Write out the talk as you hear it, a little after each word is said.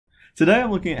Today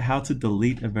I'm looking at how to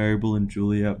delete a variable in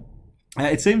Julia.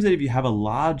 It seems that if you have a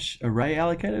large array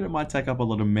allocated, it might take up a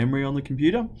lot of memory on the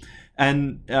computer.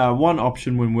 And one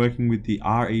option when working with the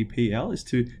REPL is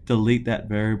to delete that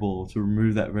variable, to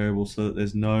remove that variable so that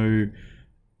there's no,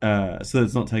 so that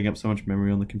it's not taking up so much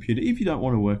memory on the computer if you don't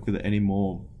want to work with it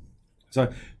anymore.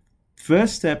 So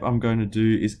first step I'm going to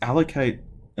do is allocate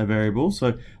a variable.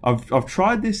 So I've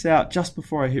tried this out just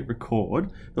before I hit record,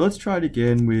 but let's try it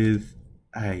again with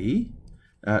A.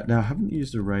 Now, I haven't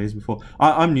used arrays before.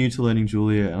 I'm new to learning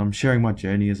Julia, and I'm sharing my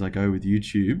journey as I go with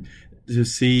YouTube to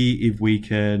see if we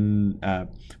can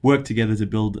work together to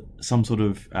build some sort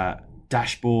of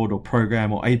dashboard or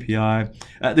program or API.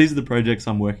 These are the projects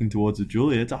I'm working towards with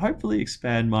Julia to hopefully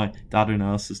expand my data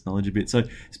analysis knowledge a bit. So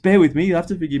just bear with me. You'll have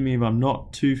to forgive me if I'm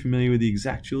not too familiar with the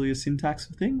exact Julia syntax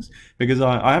of things, because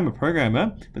I am a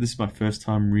programmer, but this is my first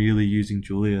time really using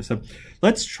Julia. So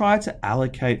let's try to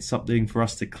allocate something for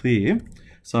us to clear.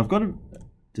 So I've got a,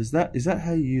 is that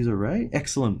how you use array?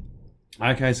 Excellent.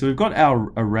 Okay, so we've got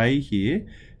our array here,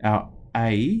 our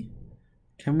A.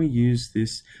 Can we use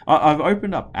this? I've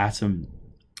opened up Atom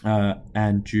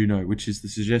and Juno, which is the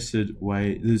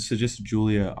suggested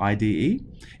Julia IDE.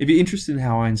 If you're interested in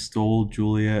how I installed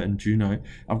Julia and Juno,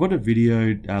 I've got a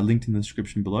video linked in the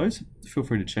description below, so feel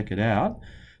free to check it out.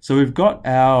 So we've got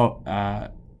our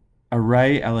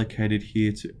array allocated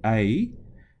here to A.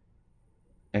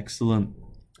 Excellent.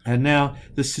 And now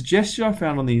the suggestion I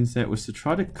found on the internet was to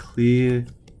try to clear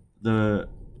the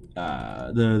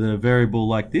variable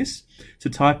like this, to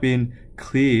type in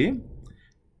clear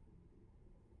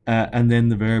and then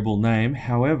the variable name.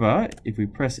 However, if we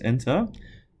press enter,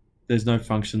 there's no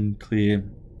function clear.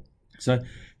 So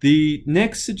the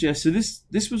next suggestion,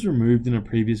 this was removed in a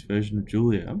previous version of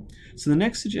Julia. So the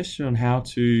next suggestion on how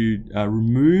to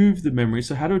remove the memory,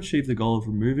 so how to achieve the goal of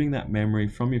removing that memory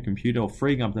from your computer or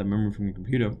freeing up that memory from your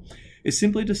computer, is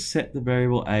simply to set the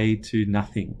variable A to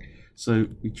nothing. So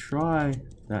we try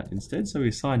that instead. So we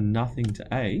assign nothing to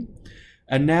A.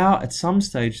 And now at some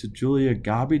stage, the Julia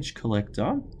garbage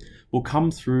collector will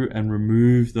come through and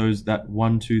remove that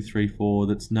 1, 2, 3, 4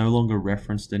 that's no longer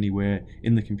referenced anywhere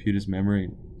in the computer's memory.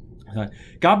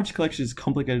 Garbage collection is a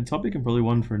complicated topic and probably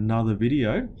one for another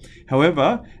video.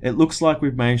 However, it looks like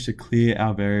we've managed to clear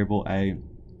our variable A.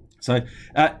 So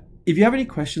if you have any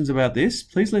questions about this,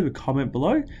 please leave a comment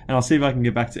below and I'll see if I can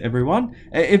get back to everyone.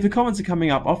 If the comments are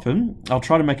coming up often, I'll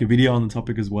try to make a video on the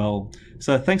topic as well.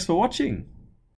 So thanks for watching.